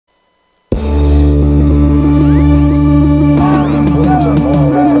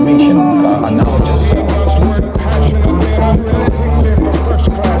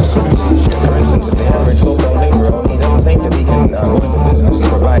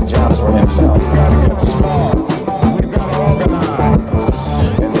provide jobs for himself. We gotta get smart. We gotta organize.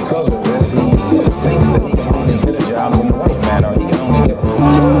 And because of this, he thinks that he can only get a job from the white man, or he can only get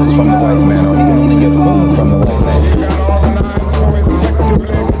clothes from the white man, or he can only get food from the white man. We gotta organize so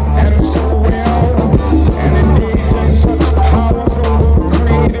effectively and so well, and engage in such powerful,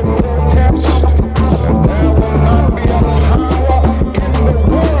 creative protests that there will not be a power in the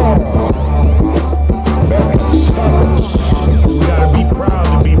world that can stop us. We gotta be proud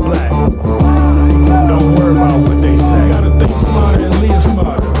to be black. Don't worry about what they say. Gotta think smarter and live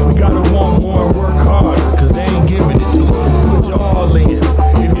smarter. We gotta want more and work harder, cause they ain't giving it to us. Put your all in.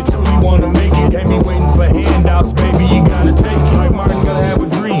 If you truly wanna make it, can't be waiting for handouts, baby. You gotta take it. Like Martin gotta have a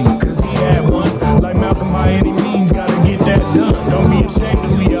dream, cause he had one. Like Malcolm, by any means, gotta get that done. Don't be ashamed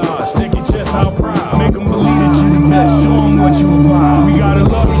of who you are. Stick your chest out proud. Make them believe that you're the best. Show them what you about. We gotta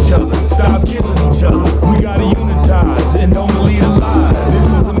love each other. Stop killing each other. We gotta unitize and don't believe the lies.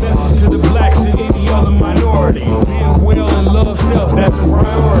 This is a message to the blacks and any other minority. Live well and love self, that's the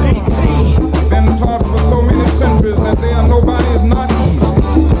priority. Been taught for so many centuries that they are nobody is not easy.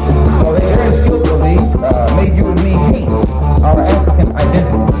 So they very skillfully made you and me hate our African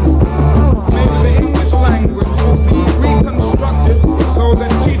identity. Maybe the English language should be reconstructed so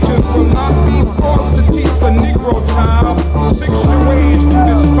that teachers will not be forced to teach the Negro child 60 ways to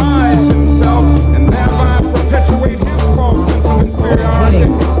despise himself and thereby perpetuate his false sense of inferiority.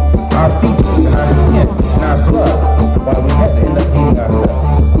 Our features and our skin and our blood, while we had to end up hating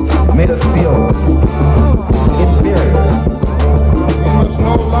ourselves. It made us feel inferior. We must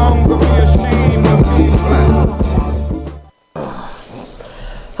no longer be ashamed of being black.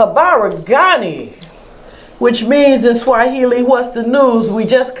 Habaragani, which means in Swahili, what's the news? We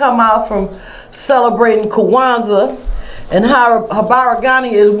just come out from celebrating Kwanzaa, and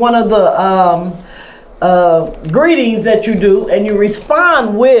Habaragani is one of the greetings that you do, and you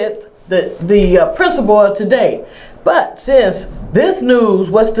respond with the principle of today. But since this news,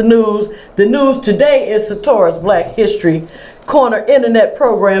 what's the news? The news today is Satora's Black History Corner internet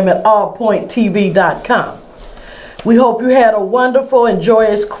program at allpointtv.com. We hope you had a wonderful and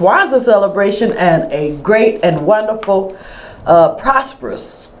joyous Kwanzaa celebration and a great and wonderful,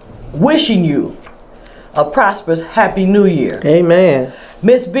 prosperous, wishing you a prosperous Happy New Year. Amen.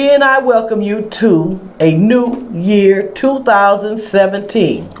 Miss B and I welcome you to a new year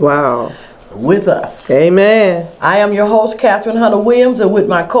 2017. Wow. With us. Amen. I am your host, Catherine Hunter Williams, and with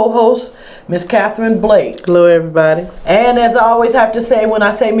my co-host, Miss Catherine Blake. Hello, everybody. And as I always have to say, when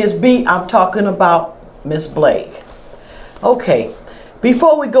I say Miss B, I'm talking about Miss Blake. Okay,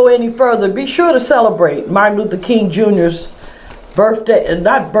 before we go any further, be sure to celebrate Martin Luther King Jr.'s birthday, and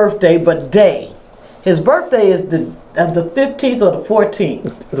not birthday, but day. His birthday is the 15th or the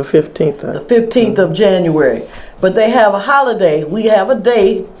 14th? The 15th. The 15th of January. But they have a holiday. We have a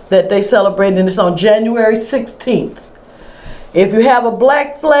day that they celebrate, and it's on January 16th. If you have a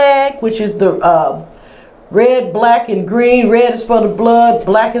black flag, which is the red, black, and green, red is for the blood,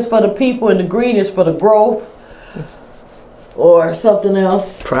 black is for the people, and the green is for the growth, or something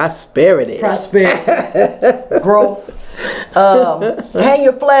else. Prosperity. Prosperity. Growth. Hang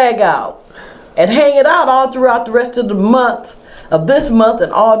your flag out. And hang it out all throughout the rest of the month, of this month,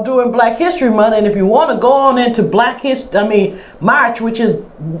 and all during Black History Month. And if you want to go on into March, which is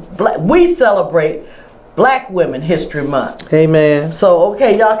we celebrate Black Women History Month. Amen. So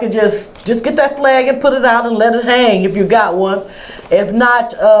okay, y'all can just get that flag and put it out and let it hang if you got one. If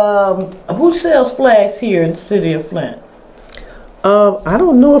not, who sells flags here in the city of Flint? I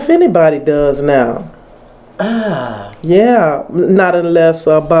don't know if anybody does now. Ah. Yeah, not unless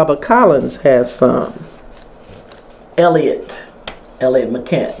Baba Collins has some. Elliot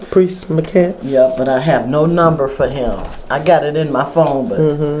McCants. Priest McCants. Yeah, but I have no number for him. I got it in my phone, but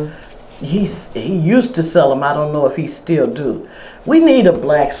he used to sell them. I don't know if he still do. We need a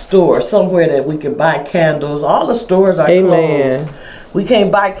black store somewhere that we can buy candles. All the stores are closed. We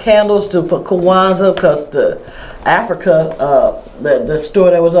can't buy candles for Kwanzaa because the Africa, the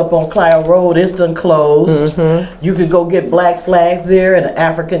store that was up on Clio Road is done closed. You could go get black flags there and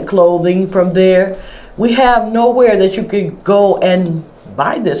African clothing from there. We have nowhere that you could go and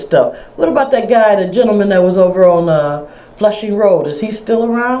buy this stuff. What about that guy, the gentleman that was over on Flushing Road? Is he still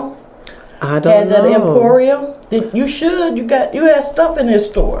around? I don't know. Had that Emporium? You had stuff in his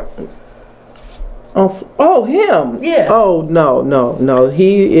store. Oh, him. Yeah. Oh, no.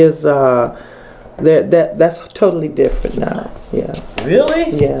 He is that's totally different now. Yeah. Really?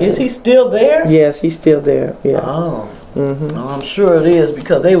 Yeah. Is he still there? Yes, he's still there. Yeah. Oh. Oh, I'm sure it is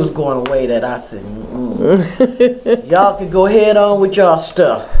because they was going away that I said, y'all can go ahead on with y'all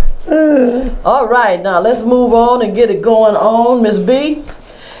stuff. All right, now let's move on and get it going on. Miss B,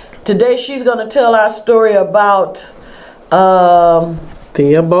 Today she's going to tell our story about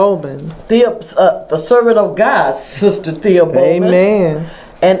Thea Bowman. the servant of God, Sister Thea Bowman. Amen.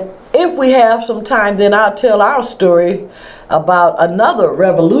 And if we have some time, then I'll tell our story about another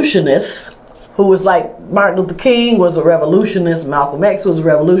revolutionist who was like Martin Luther King was a revolutionist, Malcolm X was a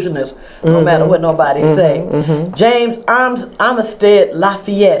revolutionist, no matter what nobody say. James Armistead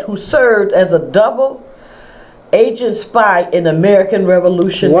Lafeyette, who served as a double agent spy in the American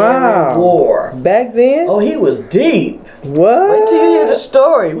Revolutionary War. Back then? Oh, he was deep. What? Wait till you hear the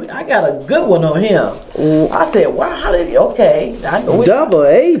story. I got a good one on him. I said, wow, how did he, okay. I know double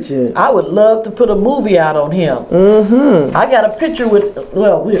agent. I would love to put a movie out on him. I got a picture with,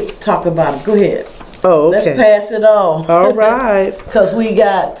 well, we'll talk about it. Go ahead. Oh, okay. Let's pass it on. All right. Because we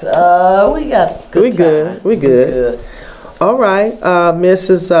got good time. We good. All right.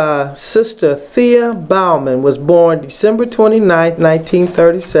 Mrs. Sister Thea Bowman was born December 29th,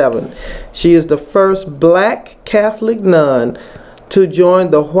 1937. She is the first black Catholic nun to join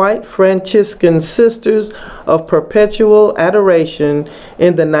the white Franciscan Sisters of Perpetual Adoration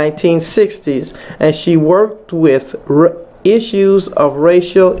in the 1960s, and she worked with issues of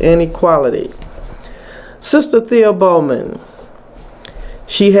racial inequality. Sister Thea Bowman,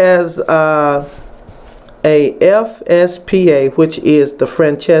 she has a FSPA, which is the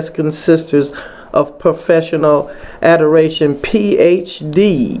Franciscan Sisters of Professional Adoration,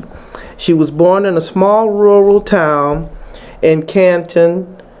 PhD. She was born in a small rural town in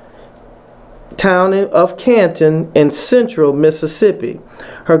Canton in central Mississippi.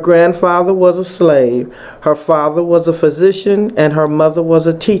 Her grandfather was a slave, her father was a physician, and her mother was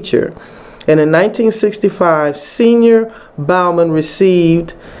a teacher. And in 1965, Senior Bowman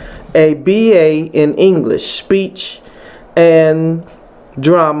received a BA in English, Speech and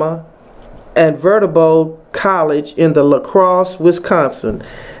Drama at Vertibird College in the La Crosse, Wisconsin.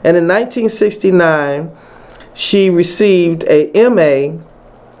 And in 1969, she received a MA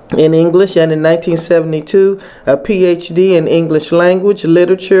in English, and in 1972, a PhD in English Language,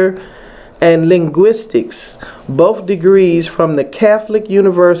 Literature, and Linguistics, both degrees from the Catholic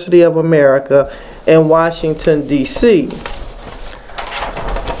University of America in Washington, D.C.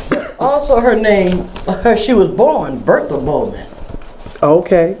 Also, her name, she was born Bertha Bowman.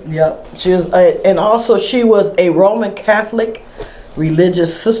 Okay. Yep. She was, and also she was a Roman Catholic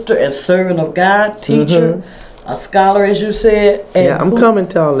religious sister and servant of God, teacher, a scholar, as you said. And yeah, I'm coming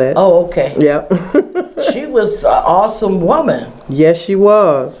to all that. Oh, okay. Yep. She was an awesome woman. Yes, she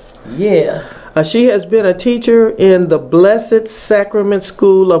was. Yeah. She has been a teacher in the Blessed Sacrament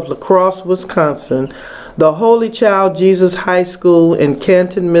School of La Crosse, Wisconsin, the Holy Child Jesus High School in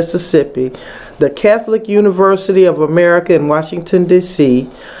Canton, Mississippi, the Catholic University of America in Washington, D.C.,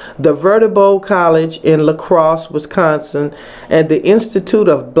 the Vertibird College in La Crosse, Wisconsin, and the Institute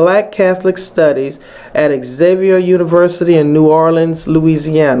of Black Catholic Studies at Xavier University in New Orleans,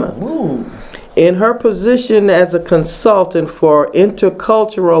 Louisiana. Ooh. In her position as a consultant for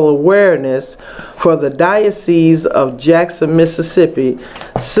intercultural awareness for the Diocese of Jackson, Mississippi,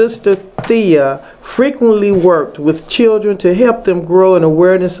 Sister Thea frequently worked with children to help them grow in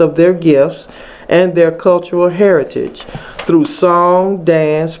awareness of their gifts and their cultural heritage. Through song,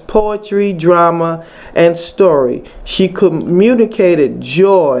 dance, poetry, drama, and story, she communicated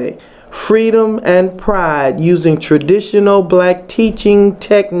joy, freedom, and pride using traditional black teaching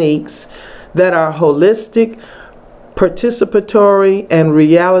techniques that are holistic, participatory, and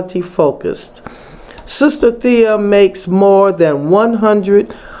reality-focused. Sister Thea makes more than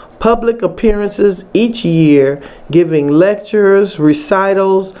 100 public appearances each year, giving lectures,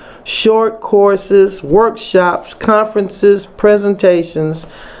 recitals, short courses, workshops, conferences, presentations,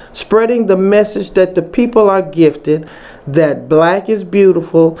 spreading the message that the people are gifted, that black is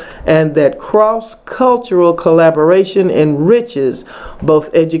beautiful, and that cross-cultural collaboration enriches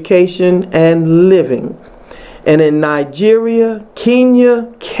both education and living. And in Nigeria,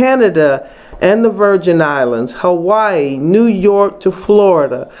 Kenya, Canada, and the Virgin Islands, Hawaii, New York to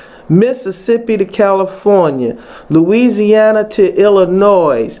Florida, Mississippi to California, Louisiana to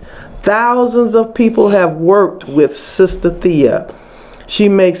Illinois, thousands of people have worked with Sister Thea. She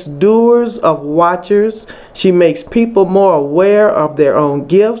makes doers of watchers. She makes people more aware of their own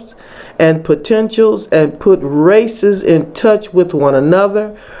gifts and potentials and put races in touch with one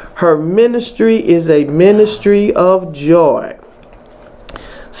another. Her ministry is a ministry of joy.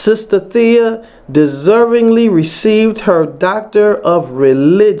 Sister Thea deservingly received her Doctor of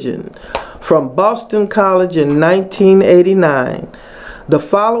Religion from Boston College in 1989. The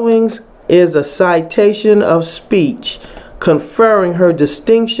following is a citation of speech conferring her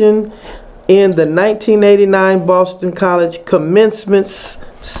distinction in the 1989 Boston College commencement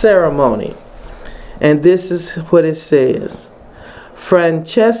ceremony. And this is what it says.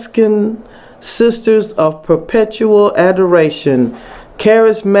 Franciscan Sisters of Perpetual Adoration,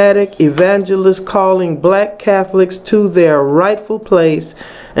 charismatic evangelists calling black Catholics to their rightful place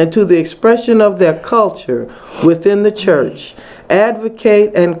and to the expression of their culture within the church,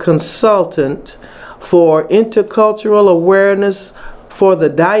 advocate and consultant for intercultural awareness for the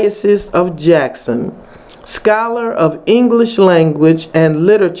Diocese of Jackson, scholar of English language and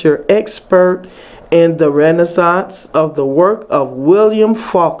literature, expert in the Renaissance of the work of William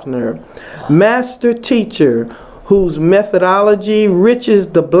Faulkner, master teacher whose methodology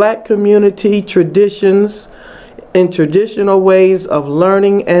riches the black community traditions in traditional ways of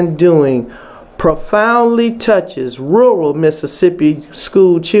learning and doing, profoundly touches rural Mississippi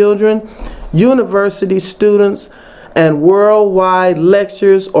school children, university students, and worldwide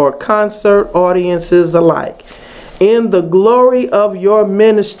lectures or concert audiences alike. In the glory of your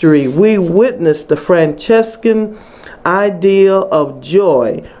ministry, we witness the Franciscan ideal of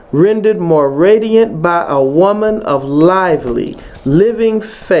joy rendered more radiant by a woman of lively, living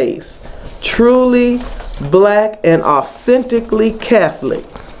faith, truly black and authentically Catholic.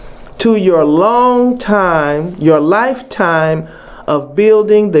 To your lifetime of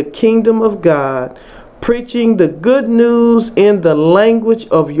building the kingdom of God, preaching the good news in the language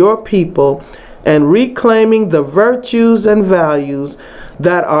of your people, and reclaiming the virtues and values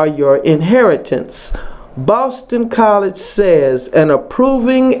that are your inheritance. Boston College says an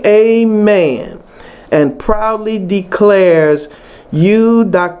approving amen and proudly declares you,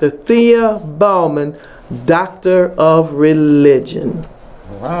 Dr. Thea Bowman, Doctor of Religion.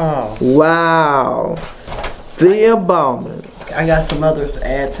 Wow. Wow. Thea Bowman. I got some others to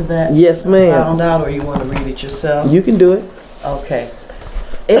add to that. Yes, ma'am. Found out, or you want to read it yourself? You can do it. Okay.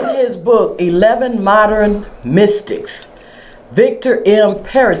 In his book, 11 Modern Mystics, Victor M.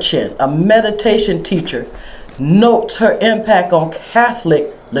 Perichin, a meditation teacher, notes her impact on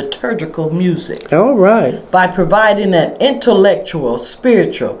Catholic liturgical music. All right. By providing an intellectual,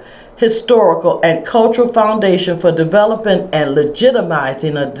 spiritual, historical, and cultural foundation for developing and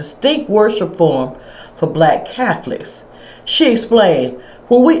legitimizing a distinct worship form for black Catholics. She explained,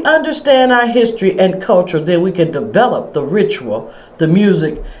 when we understand our history and culture, then we can develop the ritual, the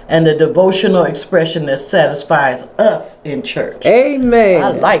music, and the devotional expression that satisfies us in church. Amen.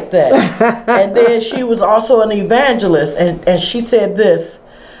 I like that. And then she was also an evangelist, and she said this.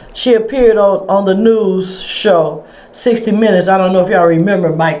 She appeared on the news show 60 Minutes. I don't know if y'all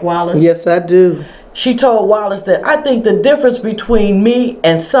remember Mike Wallace. Yes, I do. She told Wallace that I think the difference between me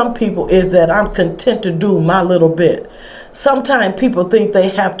and some people is that I'm content to do my little bit. Sometimes people think they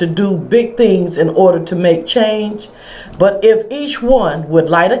have to do big things in order to make change. But if each one would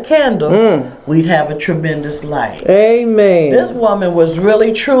light a candle, we'd have a tremendous light. Amen. This woman was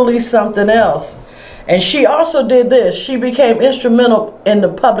really, truly something else. And she also did this. She became instrumental in the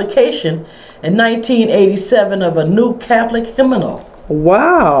publication in 1987 of a new Catholic hymnal.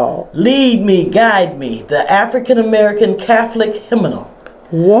 Wow. Lead Me, Guide Me, the African American Catholic hymnal.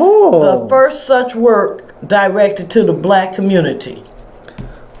 Whoa. The first such work directed to the black community.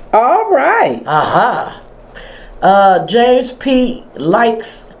 All right. James P.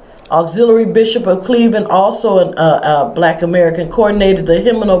 Likes, Auxiliary Bishop of Cleveland, also a black American, coordinated the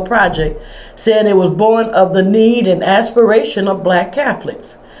hymnal project, saying it was born of the need and aspiration of black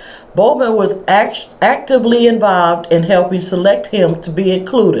Catholics. Bowman was actively involved in helping select hymns to be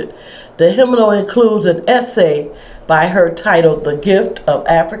included. The hymnal includes an essay by her titled The Gift of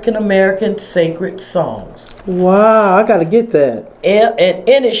African American Sacred Songs. Wow, I gotta get that. And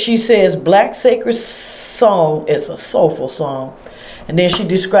in it she says, black sacred song is a soulful song. And then she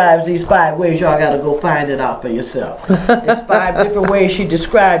describes these 5 ways. Y'all gotta go find it out for yourself. There's 5 different ways she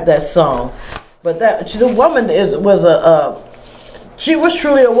described that song. But the woman she was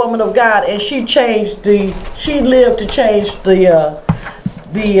truly a woman of God, and she lived to change the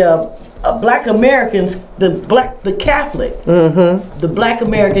black Americans, the Catholic, the black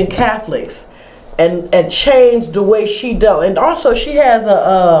American Catholics, and changed the way she does. And also she has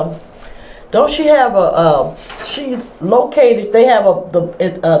she's located, they have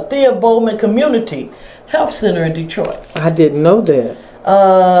a Thea Bowman Community Health Center in Detroit. I didn't know that.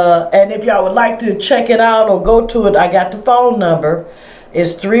 And if y'all would like to check it out or go to it, I got the phone number.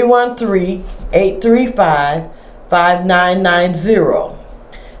 It's 313-835-5990.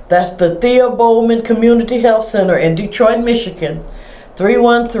 That's the Thea Bowman Community Health Center in Detroit, Michigan.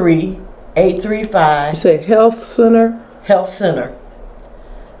 313-835. You say Health Center? Health Center.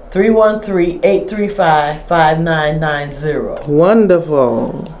 313-835-5990.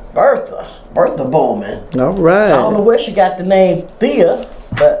 Wonderful. Bertha Bowman. All right. I don't know where she got the name Thea.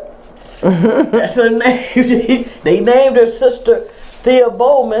 but that's her name. They named her sister Thea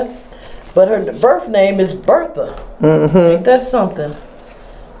Bowman, but her birth name is Bertha. Ain't that something?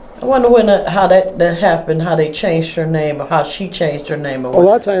 I wonder how that happened, how they changed her name, or how she changed her name. Or a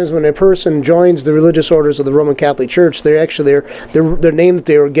lot of times when a person joins the religious orders of the Roman Catholic Church, they're actually their name that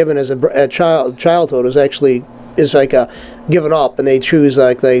they were given as a childhood is like given up, and they choose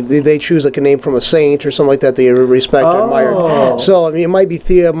they choose like a name from a saint or something like that they respect or admire. So I mean, it might be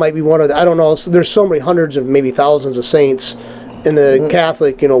Thea, it might be one of the, I don't know. So there's so many hundreds of maybe thousands of saints in the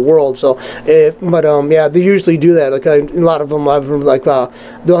Catholic, world. So, yeah, they usually do that. Like a lot of them,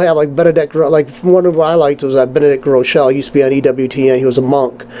 they'll have like Benedict. Like one of what I liked was Benedict Rochelle. He used to be on EWTN. He was a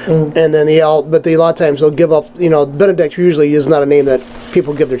monk, and then a lot of times they'll give up. Benedict usually is not a name that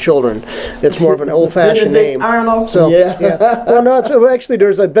people give their children. It's more of an old-fashioned name. Arnold. So yeah. Well, no, actually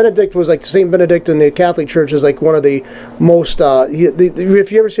there's Benedict was like Saint Benedict in the Catholic Church is like one of the most.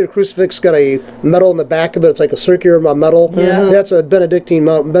 If you ever see a crucifix, got a medal in the back of it. It's like a circular medal. Yeah. That's a Benedict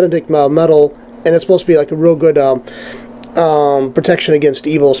medal, and it's supposed to be like a real good protection against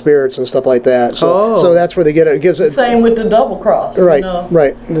evil spirits and stuff like that. So that's where they get it. It gives it. Same with the double cross. Right,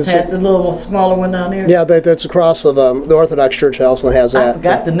 right. Has the little smaller one down there. Yeah, that's a cross of the Orthodox Church house that has that. I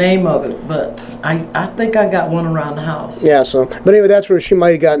forgot the name of it, but I think I got one around the house. Yeah. But anyway, that's where she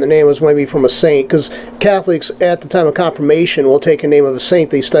might have gotten the name, was maybe from a saint, because Catholics at the time of confirmation will take a name of a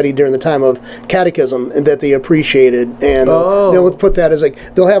saint they studied during the time of catechism and that they appreciated, and they'll put that as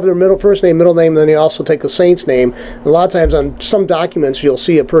they'll have their first name, middle name, and then they also take the saint's name. And a lot of times on some documents you'll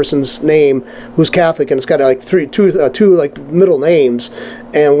see a person's name who's Catholic, and it's got like two like middle names,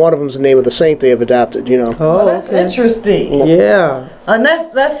 and one of them's the name of the saint they have adopted. Oh, that's interesting. Yeah. And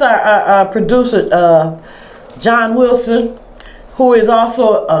that's our producer, John Wilson, who is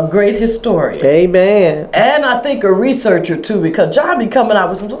also a great historian. Amen. And I think a researcher too, because John be coming out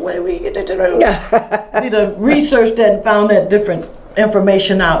with some way we get it. We done researched that and found that different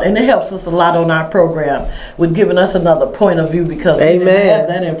information out, and it helps us a lot on our program with giving us another point of view, because we didn't have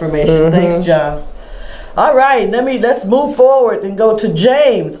that information. Thanks, John. All right, let's move forward and go to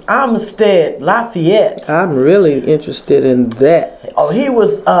James Armistead Lafeyette. I'm really interested in that. Oh, he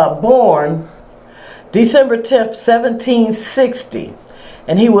was born December 10th, 1760,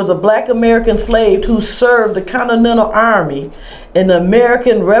 and he was a black American slave who served the Continental Army in the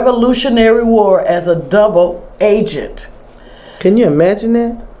American Revolutionary War as a double agent. Can you imagine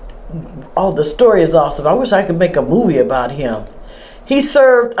that? Oh, the story is awesome. I wish I could make a movie about him. He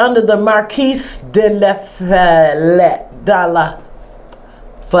served under the Marquis de Lafayette.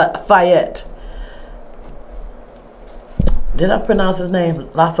 Did I pronounce his name?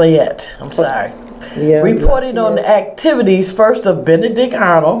 Lafayette. I'm sorry. Yeah, reporting on the activities first of Benedict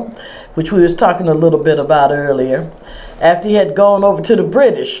Arnold, which we was talking a little bit about earlier, after he had gone over to the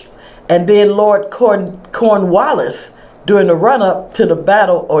British, and then Lord Cornwallis during the run-up to the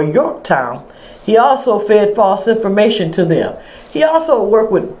Battle of Yorktown. He also fed false information to them. He also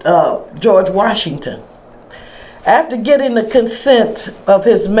worked with George Washington. After getting the consent of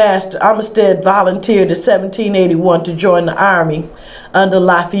his master, Armistead volunteered in 1781 to join the army under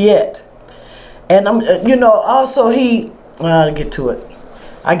Lafayette. And also I'll get to it.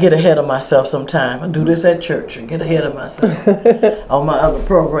 I get ahead of myself sometimes. I do this at church and get ahead of myself on my other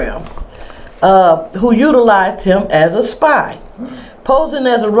program. Who utilized him as a spy. Posing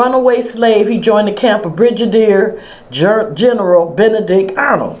as a runaway slave, he joined the camp of Brigadier General Benedict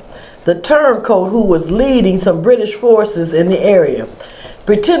Arnold, the turncoat who was leading some British forces in the area.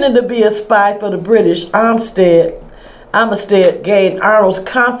 Pretending to be a spy for the British, Armistead gained Arnold's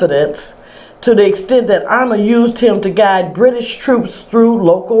confidence to the extent that Arnold used him to guide British troops through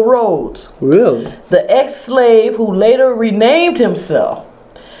local roads. Really? The ex-slave, who later renamed himself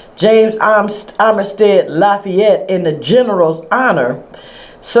James Armistead Lafeyette in the general's honor,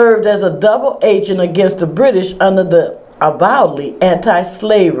 served as a double agent against the British under the avowedly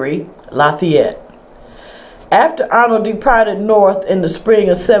anti-slavery Lafayette. After Arnold departed north in the spring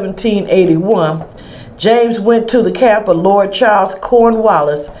of 1781, James went to the camp of Lord Charles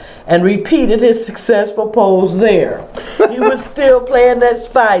Cornwallis and repeated his successful pose there. He was still playing that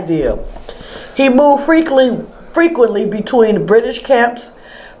spy deal. He moved frequently between the British camps,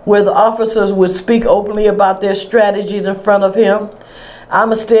 where the officers would speak openly about their strategies in front of him.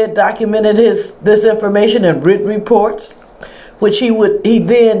 Armistead documented this information in written reports, which he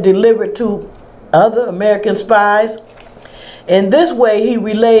then delivered to other American spies. In this way, he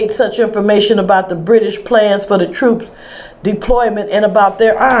relayed such information about the British plans for the troops' deployment and about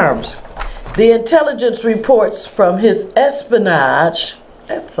their arms. The intelligence reports from his espionage,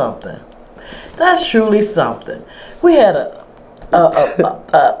 that's something. That's truly something. We had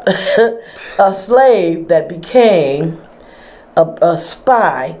a slave that became a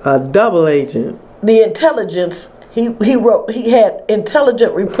spy. A double agent. The intelligence he had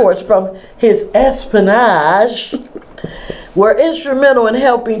intelligent reports from his espionage were instrumental in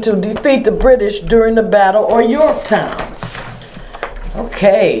helping to defeat the British during the Battle of Yorktown.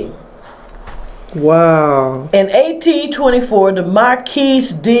 Okay. Wow. In 1824, the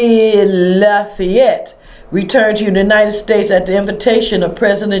Marquis de Lafeyette returned to the United States at the invitation of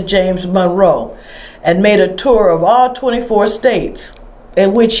President James Monroe and made a tour of all 24 states,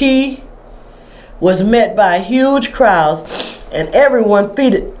 in which he was met by huge crowds, and everyone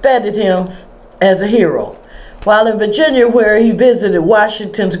feted him as a hero. While in Virginia, where he visited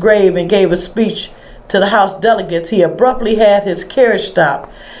Washington's grave and gave a speech to the House delegates, he abruptly had his carriage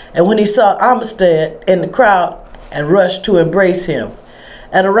stop, and when he saw Armistead in the crowd, and rushed to embrace him.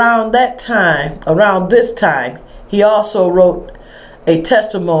 And around this time, he also wrote a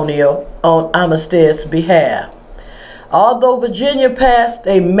testimonial on Armistead's behalf. Although Virginia passed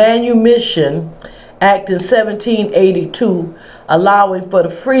a manumission act in 1782 allowing for the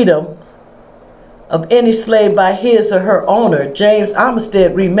freedom of any slave by his or her owner, James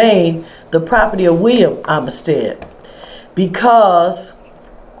Armistead remained the property of William Armistead because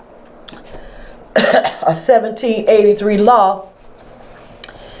a 1783 law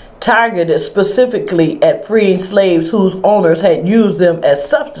targeted specifically at freeing slaves whose owners had used them as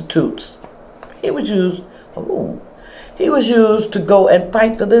substitutes. He was used to go and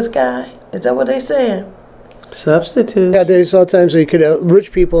fight for this guy. Is that what they're saying? Substitute. Yeah, there's sometimes you could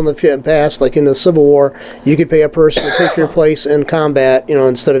rich people in the past, like in the Civil War, you could pay a person to take your place in combat. You know,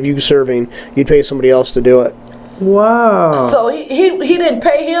 instead of you serving, you'd pay somebody else to do it. Wow. So he didn't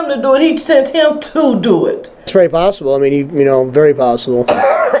pay him to do it. He sent him to do it. It's very possible. I mean, very possible.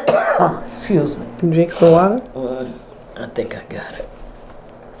 Excuse me. Drink some water. I think I got it.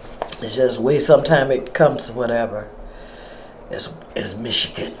 It's just way. Sometime it comes whatever. It's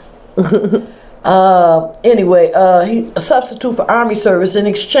Michigan. Anyway, a substitute for army service in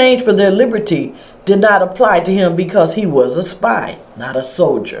exchange for their liberty did not apply to him because he was a spy, not a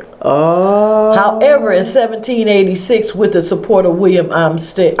soldier. Oh. However, in 1786, with the support of William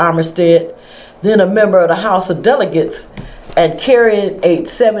Armistead, then a member of the House of Delegates, and carrying a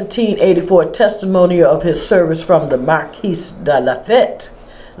 1784 testimonial of his service from the Marquis de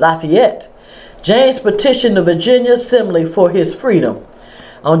Lafeyette, James petitioned the Virginia Assembly for his freedom.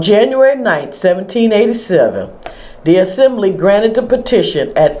 On January 9, 1787, the Assembly granted the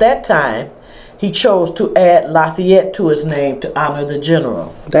petition. At that time, he chose to add Lafayette to his name to honor the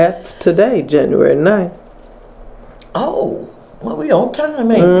general. That's today, January 9th. Oh, well, we on time,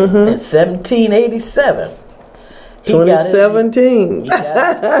 ain't we? In 1787. 2017.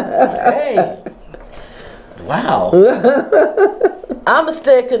 Hey. Wow.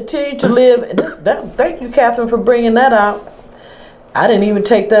 Armistead continued to live. Thank you, Catherine, for bringing that out. I didn't even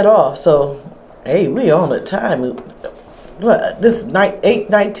take that off. So, hey, we on the time. This is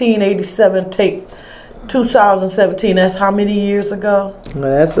 1987. Take 2017. That's how many years ago? Well,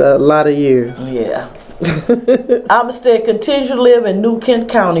 that's a lot of years. Yeah. Armistead continued to live in New Kent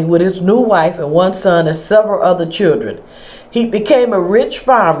County with his new wife and one son and several other children. He became a rich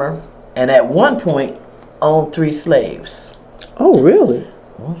farmer and at one point owned 3 slaves. Oh, really?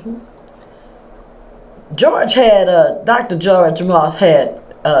 George had, Dr. George Moss had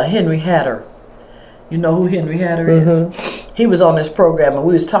Henry Hatter. You know who Henry Hatter is? He was on this program and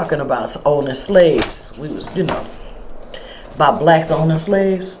we was talking about owning slaves. We was, about blacks owning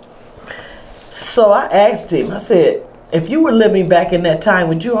slaves. So I asked him, I said, if you were living back in that time,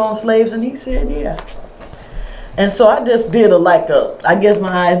 would you own slaves? And he said, yeah. And so I just did I guess my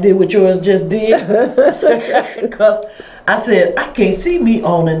eyes did what yours just did. Because I said, I can't see me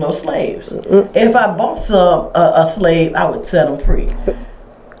owning no slaves. If I bought a slave, I would set him free.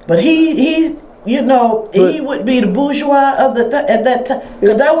 But he would be the bourgeois of at that time.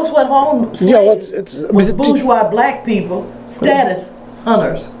 Because that was what owned slaves was bourgeois black people, status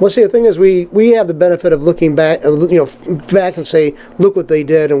hunters. Well, see, the thing is, we have the benefit of looking back, back and say, look what they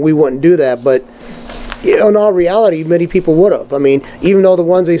did, and we wouldn't do that. But in all reality, many people would have. I mean, even though the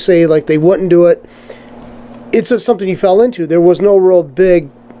ones they say like they wouldn't do it, it's just something you fell into. There was no real big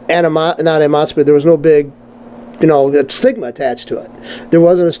there was no big a stigma attached to it. There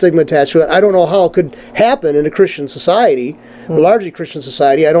wasn't a stigma attached to it. I don't know how it could happen in a Christian society, a largely Christian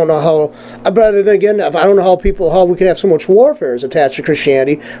society. I don't know how, but then again, I don't know how we can have so much warfare attached to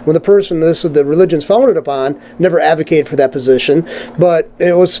Christianity when the person the religion's founded upon never advocated for that position. But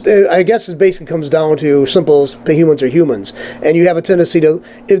I guess it basically comes down to simple as humans are humans, and you have a tendency to,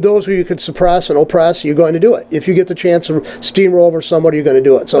 if those who you could suppress and oppress, you're going to do it. If you get the chance to steamroll over somebody, you're going to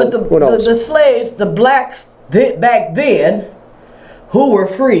do it. So but who knows? The slaves, the blacks back then, who were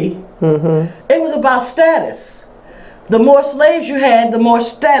free, it was about status. The more slaves you had, the more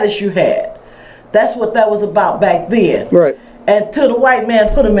status you had. That's what that was about back then. Right. And till the white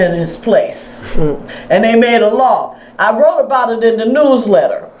man put him in his place. And they made a law. I wrote about it in the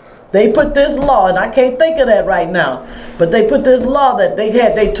newsletter. They put this law, and I can't think of that right now, but they put this law that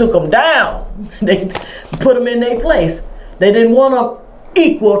they took them down. They put them in their place. They didn't want them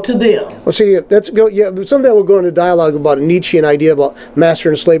equal to them. Well, see, someday we'll go into dialogue about a Nietzschean idea about master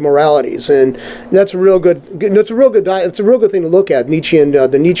and slave moralities, and that's a real good thing to look at.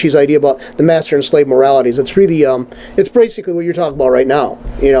 Nietzsche's idea about the master and slave moralities. It's really, it's basically what you're talking about right now.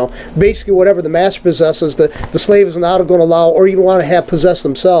 Basically whatever the master possesses, the slave is not going to allow or even want to have possess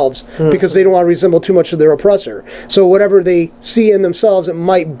themselves because they don't want to resemble too much of their oppressor. So whatever they see in themselves that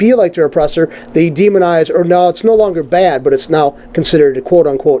might be like their oppressor, they demonize, or no, it's no longer bad, but it's now considered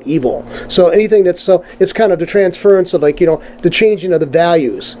quote-unquote evil. So anything it's kind of the transference of the changing of the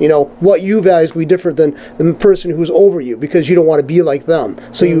values. What you value is going to be different than the person who's over you because you don't want to be like them.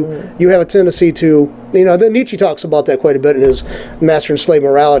 So you have a tendency to, Nietzsche talks about that quite a bit in his master and slave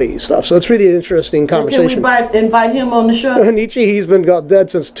morality stuff. So it's really an interesting conversation. Can we invite him on the show? Nietzsche, he's been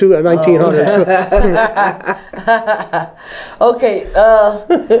dead since 1900. Okay.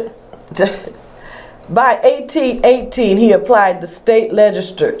 By 1818, he applied the state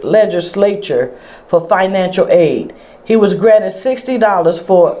legislature for financial aid. He was granted $60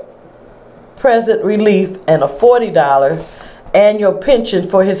 for present relief and a $40 annual pension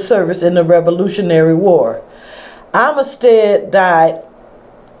for his service in the Revolutionary War. Armistead died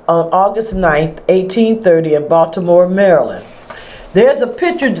on August 9th, 1830 in Baltimore, Maryland. There's a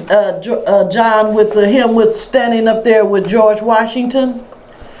picture, John, with him standing up there with George Washington.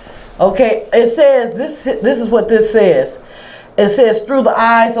 Okay, it says, this is what this says. It says, through the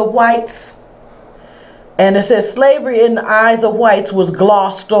eyes of whites. And it says, slavery in the eyes of whites was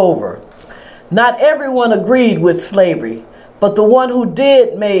glossed over. Not everyone agreed with slavery, but the one who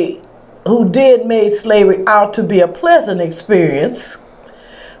did made slavery out to be a pleasant experience.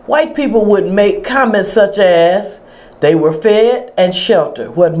 White people would make comments such as, they were fed and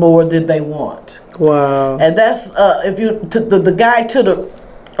sheltered. What more did they want? Wow. And that's, the guy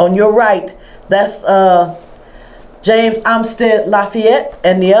on your right, that's James Armistead Lafeyette,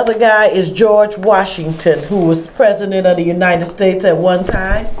 and the other guy is George Washington, who was president of the United States at one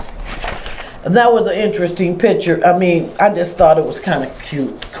time. And that was an interesting picture. I mean, I just thought it was kind of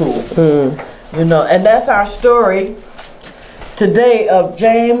cool. And that's our story today of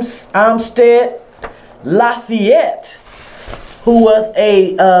James Armistead Lafeyette, who was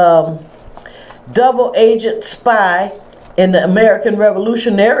a double agent spy in the American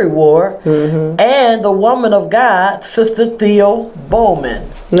Revolutionary War, and the woman of God, Sister Thea Bowman.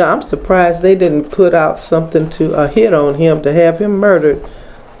 No, I'm surprised they didn't put out something to hit on him to have him murdered,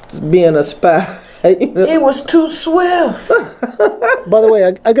 being a spy. He was too swift. By the way,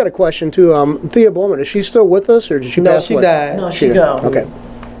 I got a question too. Thea Bowman, is she still with us, or did she pass away? No, she died. No, she gone. Okay.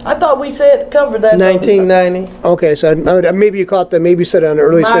 I thought we covered that. 1990. Okay, so maybe you caught that. Maybe you said it on an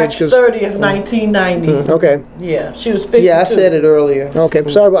early March stage. 30th, 1990. Okay. Yeah, she was 52. Yeah, I said it earlier. Okay,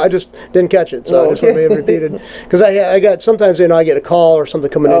 sorry, but I just didn't catch it, so I just want to be repeated. Because I got sometimes I get a call or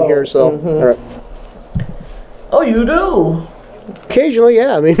something coming in here, so. All right. Oh, you do? Occasionally,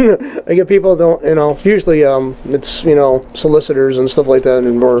 yeah. I mean, I get people usually it's solicitors and stuff like that,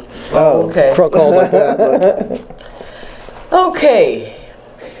 and more okay. calls like that. But. Okay.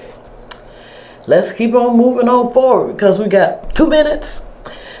 Let's keep on moving on forward because we got 2 minutes.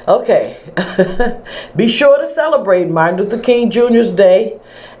 Okay. Be sure to celebrate Martin Luther King Jr.'s Day,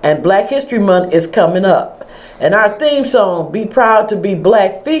 and Black History Month is coming up. And our theme song, Be Proud to Be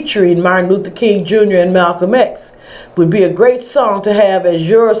Black, featuring Martin Luther King Jr. and Malcolm X, would be a great song to have as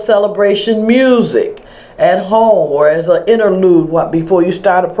your celebration music at home or as an interlude before you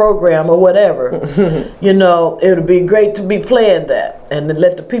start a program or whatever. It would be great to be playing that and to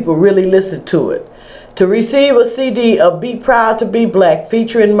let the people really listen to it. To receive a CD of Be Proud to Be Black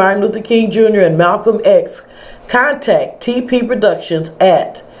featuring Martin Luther King Jr. and Malcolm X, contact TP Productions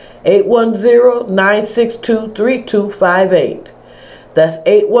at 810-962-3258. That's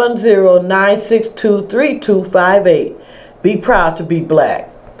 810-962-3258. Be proud to be black.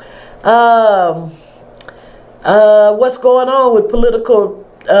 What's going on with political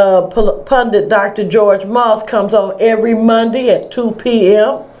pundit Dr. George Moss comes on every Monday at 2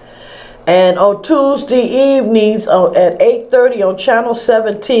 p.m. And on Tuesday evenings at 8:30 on Channel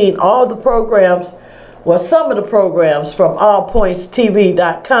 17, all the programs, well, some of the programs from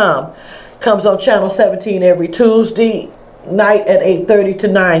allpointstv.com comes on Channel 17 every Tuesday night at 8:30 to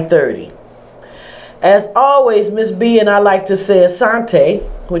 9:30. As always, Miss B and I like to say asante,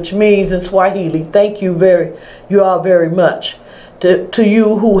 which means in Swahili, thank you all very much to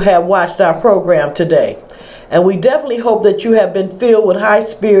you who have watched our program today. And we definitely hope that you have been filled with high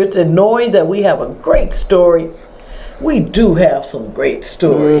spirits and knowing that we have a great story. We do have some great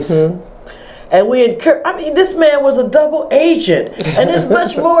stories. And we encourage, I mean, this man was a double agent. And there's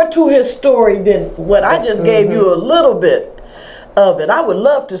much more to his story than what I just gave you a little bit of it. I would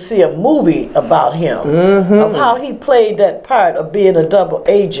love to see a movie about him, of how he played that part of being a double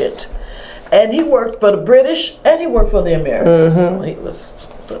agent. And he worked for the British and he worked for the Americans.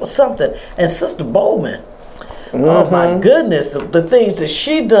 It was something. And Sister Bowman, oh my goodness, the things that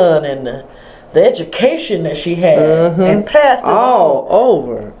she done and the education that she had and passed it all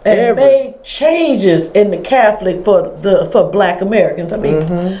over and made changes in the Catholic for black Americans. I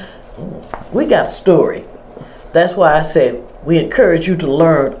mean, we got a story. That's why I say we encourage you to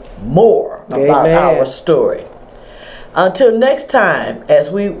learn more about our story. Until next time,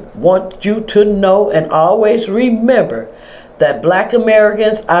 as we want you to know and always remember that black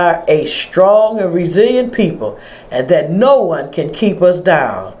Americans are a strong and resilient people and that no one can keep us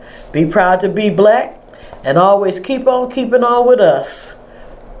down. Be proud to be black and always keep on keeping on with us.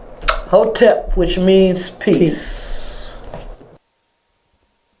 Hotep, which means peace.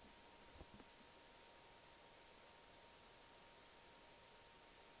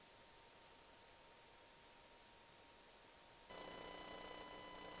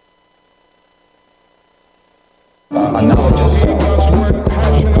 A knowledge of self.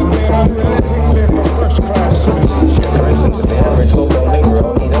 For instance, if they ever insult